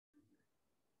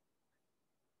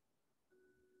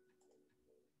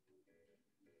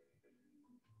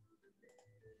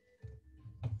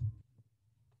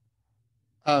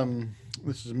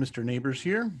This is Mr. Neighbors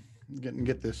here.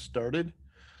 Get this started.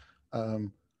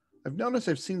 I've noticed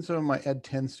I've seen some of my Ed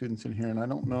 10 students in here, and I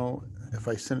don't know if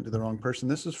I sent it to the wrong person.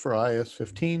 This is for IS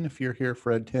 15. If you're here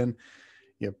for Ed 10,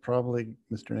 you probably,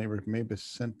 Mr. Neighbor, maybe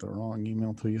sent the wrong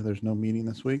email to you. There's no meeting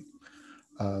this week.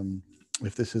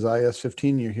 If this is IS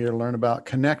 15, you're here to learn about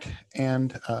Connect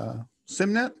and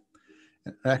SimNet.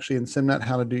 Actually, in SimNet,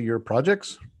 how to do your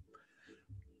projects.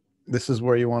 This is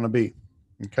where you want to be.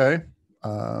 Okay.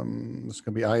 This is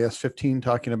going to be IS 15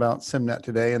 talking about SimNet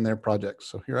today and their projects.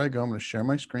 So here I go. I'm going to share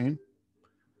my screen.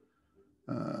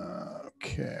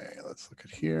 Okay, let's look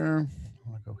at here. I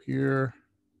want to go here.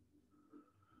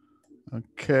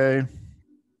 Okay.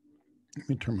 Let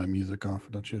me turn my music off.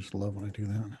 Don't you just love when I do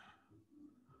that?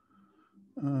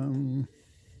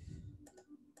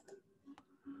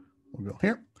 We'll go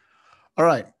here. All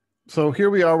right. So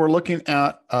here we are. We're looking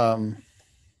at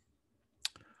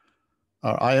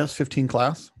our IS 15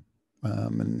 class.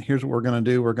 And here's what we're going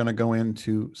to do. We're going to go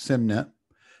into SimNet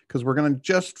because we're going to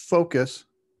just focus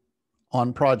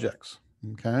on projects.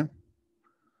 Okay.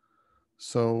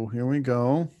 So here we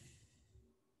go.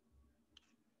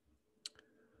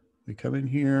 We come in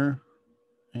here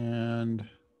and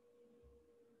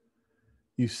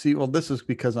you see, well, this is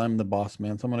because I'm the boss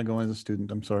man. So I'm going to go in as a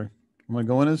student. I'm sorry. I'm going to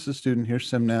go in as a student. Here's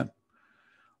SimNet.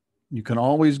 You can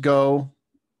always go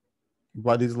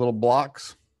by these little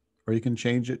blocks, or you can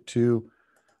change it to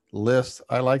lists.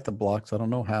 I like the blocks. I don't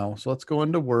know how. So let's go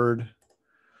into Word.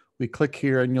 We click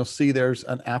here and you'll see there's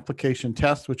an application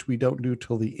test, which we don't do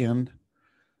till the end.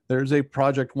 There's a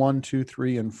project 1, 2,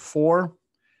 3, and 4.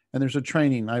 And there's a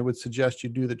training. I would suggest you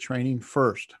do the training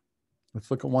first.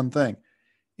 Let's look at one thing.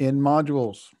 In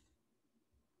modules,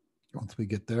 once we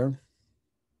get there,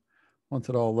 once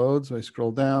it all loads, I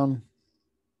scroll down.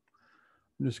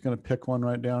 I'm just going to pick one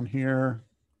right down here.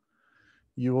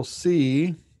 You will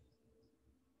see,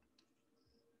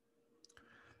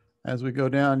 as we go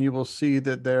down, you will see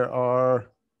that there are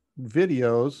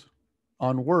videos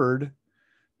on Word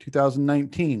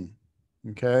 2019,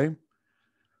 okay?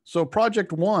 So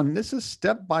project 1, this is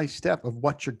step by step of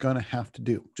what you're going to have to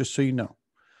do, just so you know.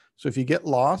 So if you get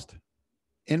lost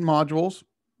in modules,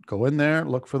 go in there,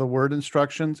 look for the Word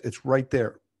instructions. It's right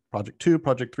there. Project 2,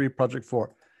 project 3, project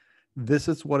 4. This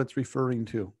is what it's referring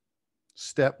to,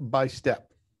 step by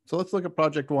step. So let's look at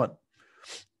project 1.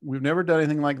 We've never done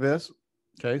anything like this.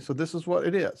 Okay, so this is what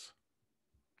it is.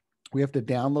 We have to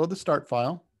download the start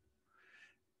file,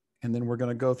 and then we're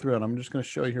going to go through it. I'm just going to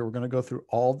show you here. We're going to go through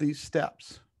all these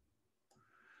steps.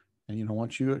 And, you know,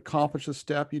 once you accomplish a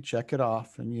step, you check it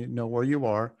off and you know where you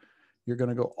are. You're going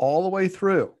to go all the way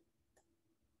through.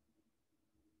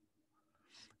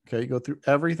 Okay, you go through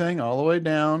everything all the way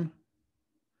down.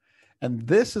 And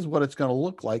this is what it's going to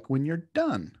look like when you're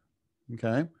done.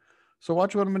 Okay, so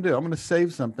watch what I'm going to do. I'm going to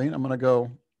save something. I'm going to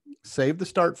go save the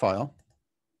start file.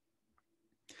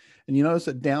 And you notice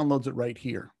it downloads it right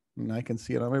here. And I can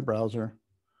see it on my browser.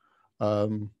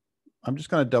 I'm just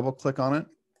going to double click on it.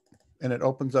 And it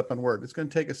opens up in Word. It's going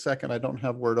to take a second. I don't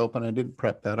have Word open. I didn't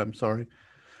prep that. I'm sorry.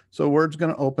 So Word's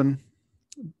going to open.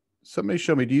 Somebody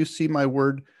show me. Do you see my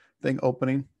Word thing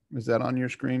opening? Is that on your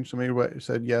screen? Somebody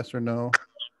said yes or no.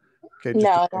 Okay, just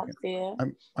no, I don't see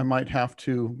it. I might have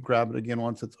to grab it again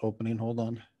once it's opening. Hold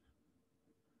on.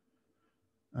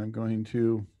 I'm going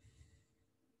to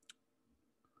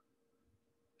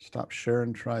stop share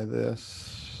and try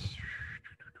this.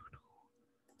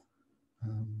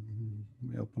 Let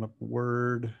me open up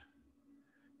Word.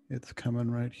 It's coming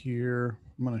right here.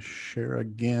 I'm going to share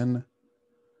again.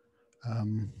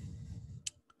 I'm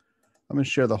going to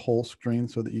share the whole screen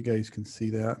so that you guys can see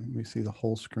that. Let me see the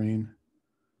whole screen.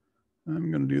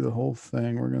 I'm going to do the whole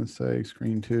thing. We're going to say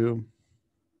screen 2.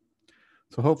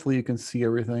 So hopefully you can see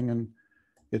everything, and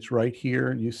it's right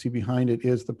here. You see behind it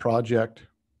is the project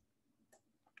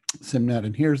SimNet.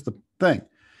 And here's the thing.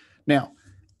 Now,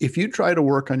 if you try to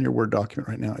work on your Word document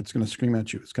right now, it's going to scream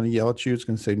at you. It's going to yell at you. It's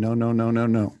going to say, no, no, no, no,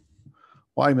 no.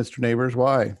 Why, Mr. Neighbors?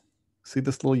 Why? See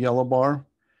this little yellow bar?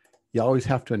 You always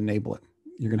have to enable it.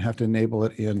 You're going to have to enable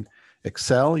it in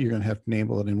Excel. You're going to have to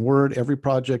enable it in Word. Every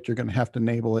project, you're going to have to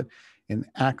enable it in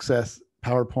Access,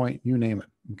 PowerPoint, you name it,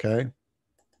 okay?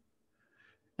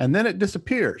 And then it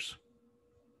disappears.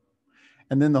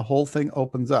 And then the whole thing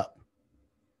opens up.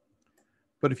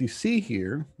 But if you see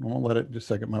here, I'll let it just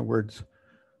a second, my words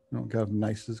don't have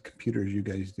nice as computers you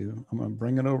guys do. I'm going to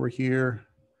bring it over here.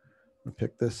 I'm going to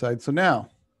pick this side. So now,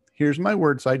 here's my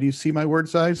Word side. Do you see my Word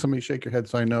side? Somebody shake your head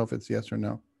so I know if it's yes or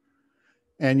no.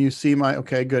 And you see my,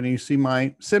 okay, good. And you see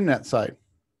my SimNet side.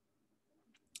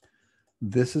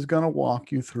 This is going to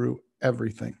walk you through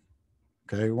everything.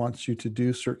 Okay, it wants you to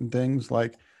do certain things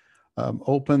like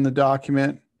open the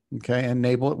document, okay,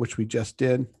 enable it, which we just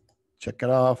did. Check it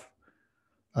off.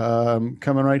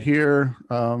 Coming right here,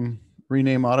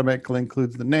 rename automatically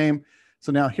includes the name.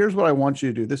 So now here's what I want you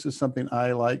to do. This is something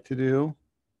I like to do.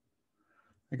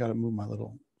 I got to move my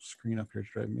little screen up here.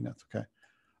 It's driving me nuts. Okay.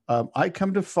 I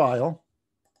come to File.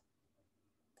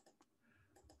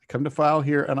 I come to File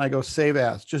here and I go Save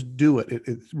As. Just do it.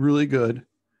 It's really good.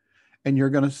 And you're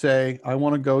going to say, I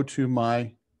want to go to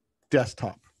my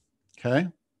desktop. Okay.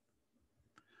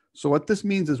 So what this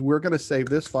means is we're going to save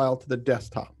this file to the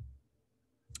desktop.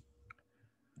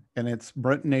 And it's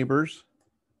Brent Neighbors.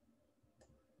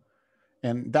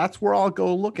 And that's where I'll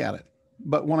go look at it.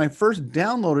 But when I first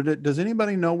downloaded it, does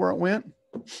anybody know where it went?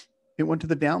 It went to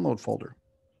the download folder.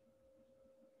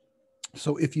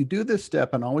 So if you do this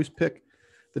step and always pick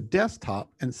the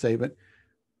desktop and save it,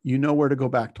 you know where to go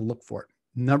back to look for it.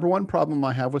 Number one problem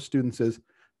I have with students is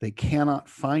they cannot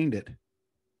find it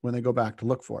when they go back to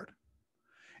look for it.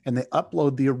 And they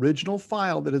upload the original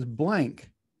file that is blank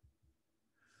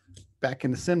back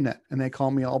into SimNet. And they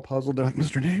call me all puzzled. They're like,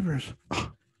 Mr. Neighbors,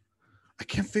 I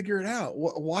can't figure it out.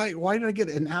 Why did I get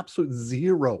an absolute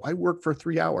 0? I worked for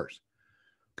 3 hours.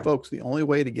 Folks, the only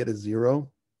way to get a 0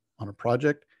 on a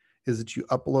project is that you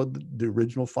upload the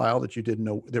original file that you didn't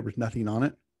know there was nothing on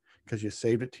it because you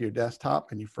saved it to your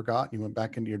desktop and you forgot and you went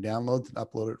back into your downloads and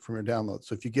uploaded it from your downloads.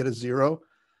 So if you get a 0,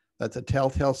 that's a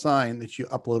telltale sign that you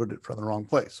uploaded it from the wrong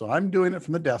place. So I'm doing it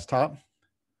from the desktop.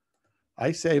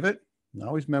 I save it and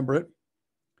always remember it.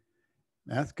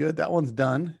 That's good. That one's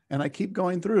done. And I keep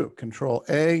going through. Control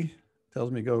A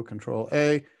tells me go Control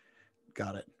A.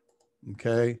 Got it.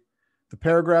 Okay. The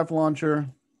paragraph launcher.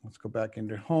 Let's go back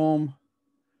into home.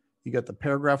 You got the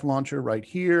paragraph launcher right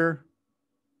here.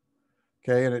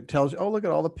 Okay. And it tells you, oh, look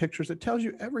at all the pictures. It tells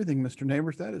you everything, Mr.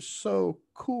 Neighbors. That is so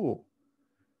cool.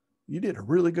 You did a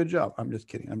really good job. I'm just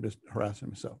kidding. I'm just harassing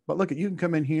myself. But look, you can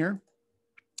come in here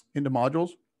into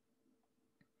modules,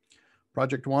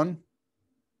 project 1,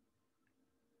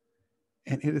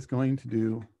 and it is going to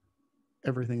do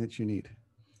everything that you need.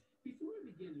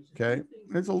 Okay.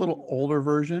 It's a little older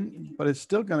version, but it's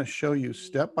still going to show you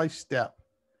step by step.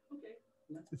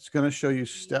 It's going to show you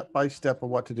step by step of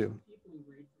what to do.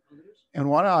 And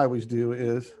what I always do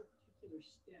is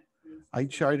I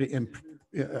try to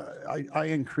I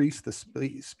increase the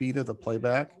speed of the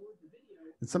playback.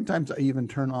 And sometimes I even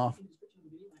turn off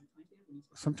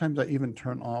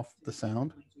the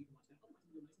sound.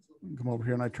 Come over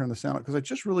here and I turn the sound up because I'm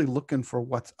just really looking for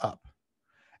what's up.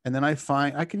 And then I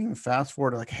find I can even fast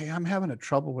forward like, hey, I'm having a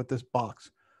trouble with this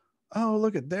box. Oh,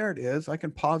 look at there it is. I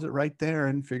can pause it right there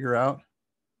and figure out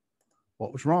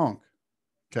what was wrong.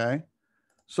 Okay.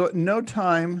 So at no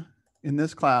time in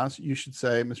this class, you should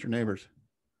say, Mr. Neighbors,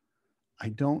 I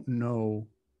don't know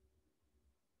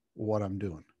what I'm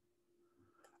doing.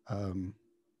 I'll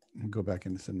go back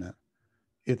into SimNet.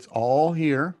 It's all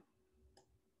here.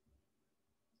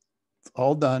 It's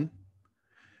all done.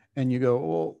 And you go,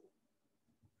 well,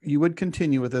 you would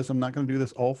continue with this. I'm not going to do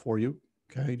this all for you.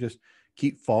 Okay. Just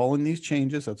keep following these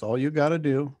changes. That's all you got to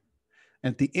do.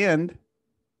 And at the end,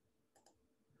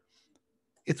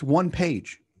 it's one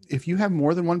page. If you have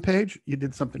more than one page, you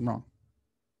did something wrong.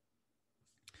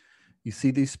 You see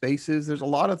these spaces. There's a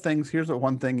lot of things. Here's the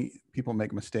one thing people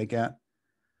make a mistake at.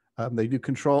 They do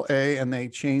Control A and they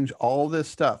change all this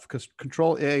stuff because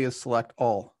Control A is select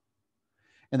all.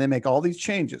 And they make all these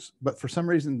changes, but for some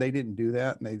reason they didn't do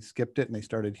that and they skipped it and they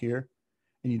started here.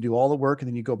 And you do all the work and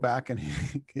then you go back and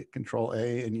hit Control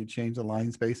A and you change the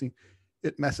line spacing.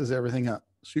 It messes everything up.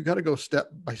 So you got to go step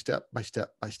by step by step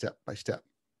by step by step.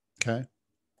 Okay.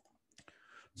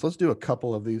 So let's do a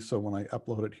couple of these. So when I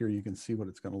upload it here, you can see what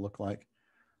it's going to look like.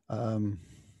 Let me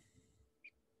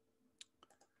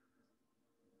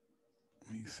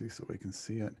see so we can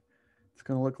see it. It's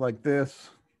going to look like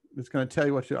this. It's going to tell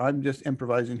you what to, I'm just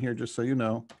improvising here just so you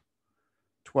know.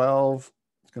 12,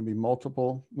 it's going to be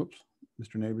multiple. Whoops,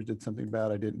 Mr. Neighbors did something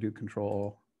bad. I didn't do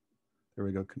Control. There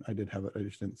we go. I did have it. I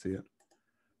just didn't see it.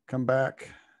 Come back.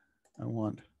 I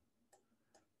want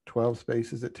 12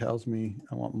 spaces. It tells me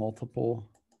I want multiple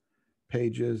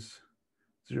pages.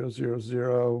 0, 0,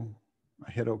 0.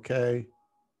 I hit OK.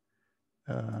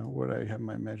 Where did I have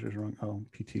my measures wrong? Oh,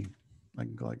 PT. I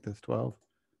can go like this, 12.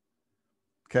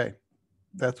 Okay.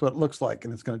 That's what it looks like.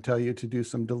 And it's going to tell you to do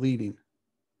some deleting.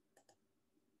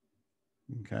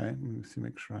 Okay. Let me see,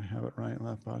 make sure I have it right.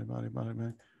 Left body, body, body,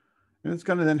 body. And it's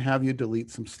going to then have you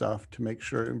delete some stuff to make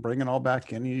sure and bring it all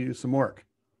back in. You do some work.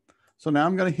 So now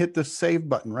I'm going to hit the save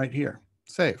button right here.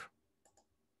 Save.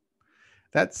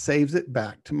 That saves it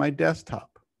back to my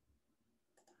desktop.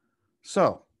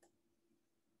 So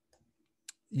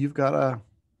you've got a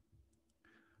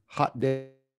hot day,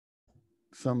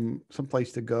 some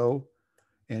place to go,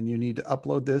 and you need to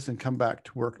upload this and come back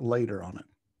to work later on it.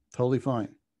 Totally fine.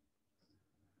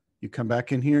 You come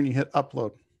back in here and you hit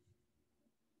upload.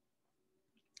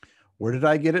 Where did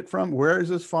I get it from? Where is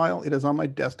this file? It is on my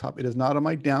desktop. It is not on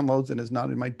my downloads and is not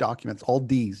in my documents. All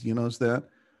D's, you notice that?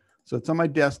 So it's on my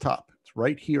desktop. It's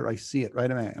right here. I see it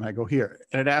right away. And I go here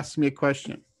and it asks me a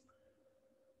question.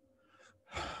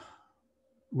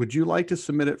 Would you like to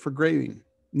submit it for grading?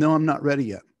 No, I'm not ready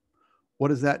yet. What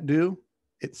does that do?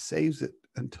 It saves it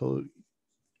until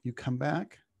you come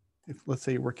back. If let's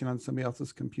say you're working on somebody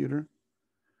else's computer.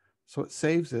 So it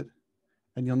saves it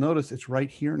and you'll notice it's right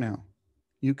here now.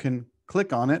 You can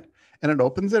click on it and it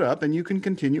opens it up and you can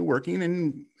continue working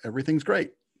and everything's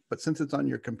great. But since it's on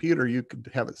your computer, you could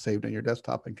have it saved on your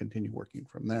desktop and continue working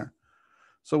from there.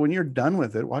 So when you're done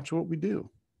with it, watch what we do.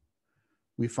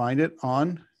 We find it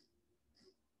on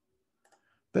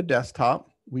the desktop.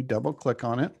 We double click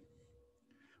on it.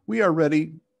 We are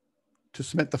ready to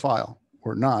submit the file,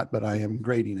 or not, but I am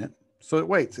grading it. So it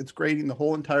waits. It's grading the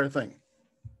whole entire thing.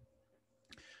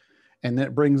 And then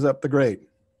it brings up the grade.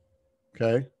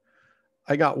 Okay.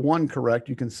 I got one correct.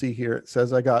 You can see here, it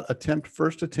says I got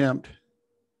first attempt,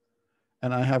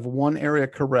 and I have one area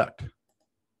correct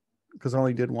because I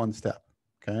only did one step.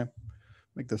 Okay.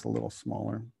 Make this a little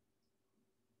smaller.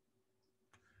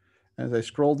 As I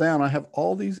scroll down, I have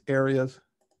all these areas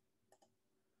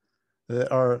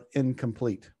that are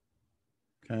incomplete.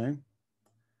 Okay.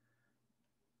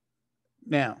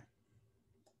 Now,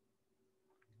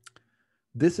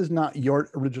 this is not your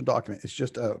original document. It's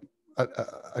just a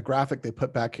graphic they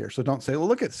put back here. So don't say, well,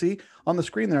 look at, see on the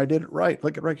screen there, I did it right.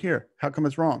 Look at right here. How come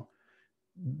it's wrong?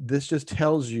 This just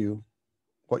tells you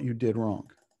what you did wrong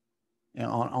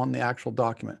on the actual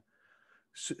document.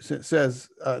 So it says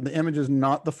the image is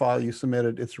not the file you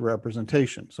submitted, it's a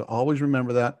representation. So always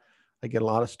remember that. I get a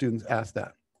lot of students ask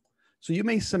that. So you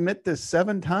may submit this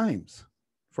 7 times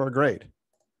for a grade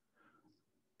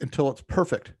until it's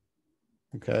perfect.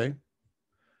 Okay.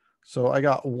 So I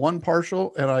got 1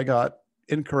 partial and I got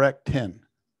incorrect 10.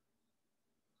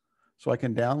 So I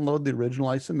can download the original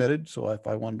I submitted. So if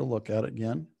I wanted to look at it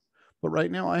again, but right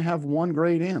now I have 1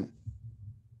 grade in.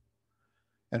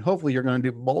 And hopefully you're going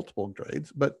to do multiple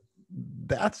grades, but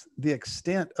that's the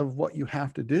extent of what you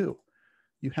have to do.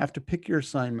 You have to pick your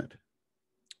assignment.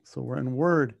 So we're in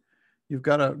Word. You've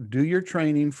got to do your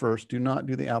training first. Do not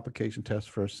do the application test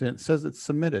first. And it says it's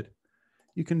submitted.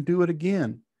 You can do it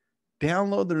again.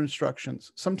 Download the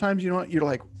instructions. Sometimes, you know what, you're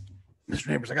like, Mr.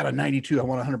 Neighbors, I got a 92. I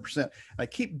want 100%. And I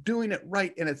keep doing it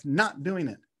right, and it's not doing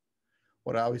it.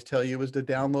 What I always tell you is to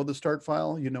download the start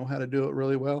file. You know how to do it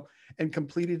really well, and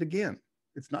complete it again.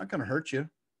 It's not going to hurt you.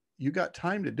 You got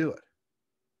time to do it.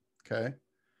 Okay.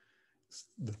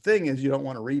 The thing is, you don't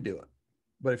want to redo it.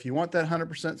 But if you want that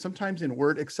 100%, sometimes in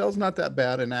Word, Excel's not that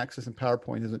bad, and Access and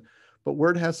PowerPoint isn't, but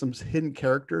Word has some hidden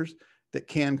characters that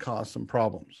can cause some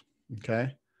problems.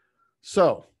 Okay.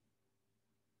 So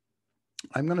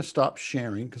I'm going to stop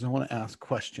sharing because I want to ask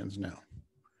questions now.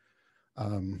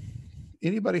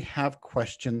 Anybody have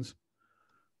questions?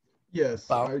 Yes.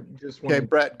 About, I just wanted, okay,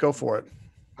 Brett, go for it.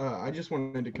 I just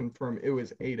wanted to confirm it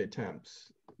was 8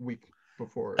 attempts week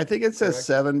before. I think it says correct?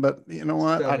 7, but you know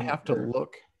what? 7, I'd have to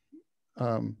look.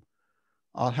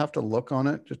 I'll have to look on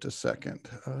it just a second.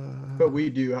 But we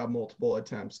do have multiple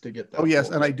attempts to get that. Oh, yes.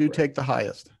 And I do take the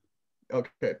highest.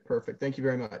 Okay, perfect. Thank you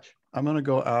very much. I'm going to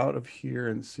go out of here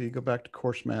and see, go back to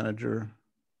Course Manager.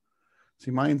 See,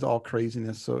 mine's all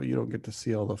craziness, so you don't get to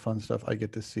see all the fun stuff I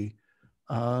get to see.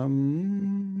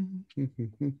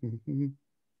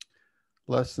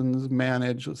 Lessons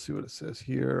manage. Let's see what it says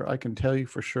here. I can tell you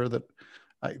for sure that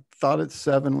I thought it's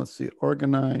 7. Let's see,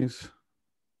 organize.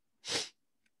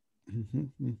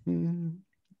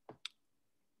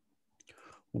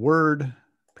 Word,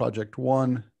 project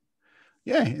 1.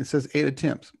 Yeah, it says 8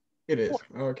 attempts. It is.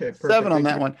 Okay, perfect. 7 on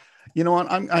that one. You know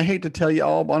what? I hate to tell you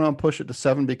all, but I'm going to push it to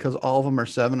 7 because all of them are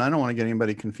 7. I don't want to get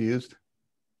anybody confused.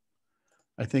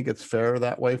 I think it's fair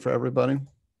that way for everybody.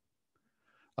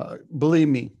 Believe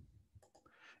me,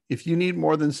 if you need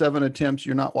more than 7 attempts,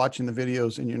 you're not watching the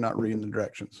videos and you're not reading the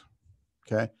directions.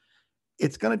 Okay.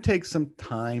 It's going to take some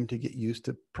time to get used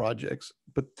to projects,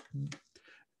 but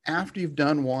after you've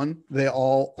done one, they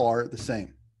all are the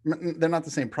same. They're not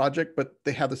the same project, but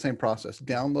they have the same process.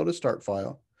 Download a start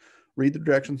file, read the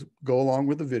directions, go along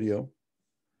with the video,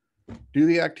 do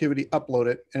the activity, upload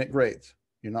it, and it grades.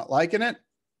 You're not liking it?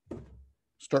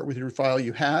 Start with your file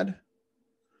you had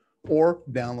or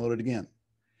download it again.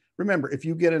 Remember, if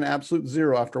you get an absolute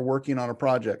 0 after working on a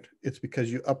project, it's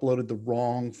because you uploaded the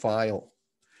wrong file,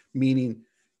 meaning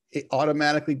it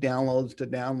automatically downloads to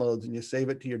downloads and you save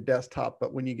it to your desktop.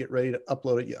 But when you get ready to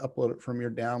upload it, you upload it from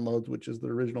your downloads, which is the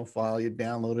original file you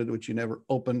downloaded, which you never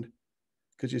opened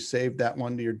because you saved that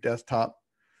one to your desktop.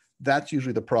 That's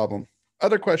usually the problem.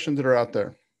 Other questions that are out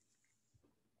there?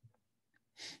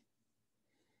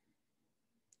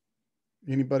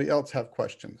 Anybody else have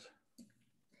questions?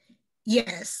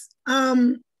 Yes.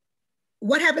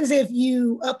 What happens if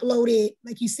you uploaded,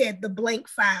 like you said, the blank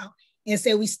file and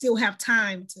say we still have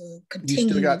time to continue? You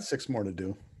still got 6 more to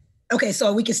do. Okay,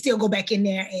 so we can still go back in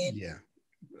there and. Yeah.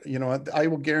 You know what? I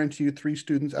will guarantee you 3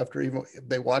 students after even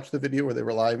they watch the video where they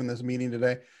were live in this meeting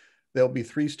today, there'll be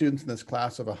 3 students in this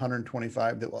class of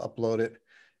 125 that will upload it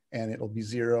and it'll be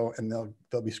 0. And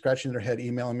they'll be scratching their head,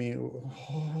 emailing me, oh,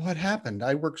 what happened?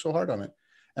 I worked so hard on it.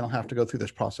 And I'll have to go through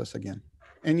this process again.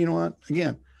 And you know what?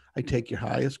 Again, I take your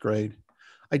highest grade.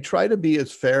 I try to be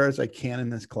as fair as I can in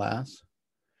this class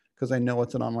because I know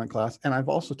it's an online class. And I've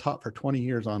also taught for 20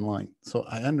 years online. So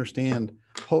I understand,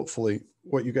 hopefully,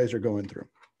 what you guys are going through.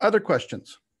 Other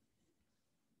questions?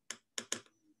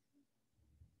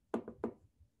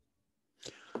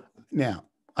 Now,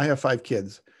 I have 5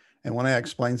 kids. And when I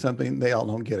explain something, they all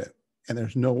don't get it. And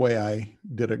there's no way I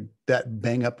did that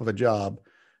bang up of a job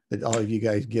that all of you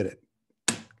guys get it.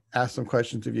 Ask some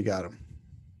questions if you got them.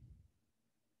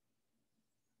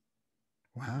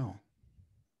 Wow.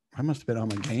 I must have been on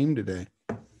my game today.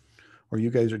 Or you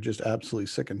guys are just absolutely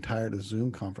sick and tired of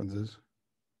Zoom conferences.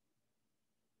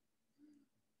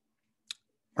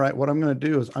 All right, what I'm going to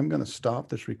do is I'm going to stop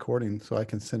this recording so I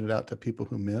can send it out to people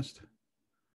who missed.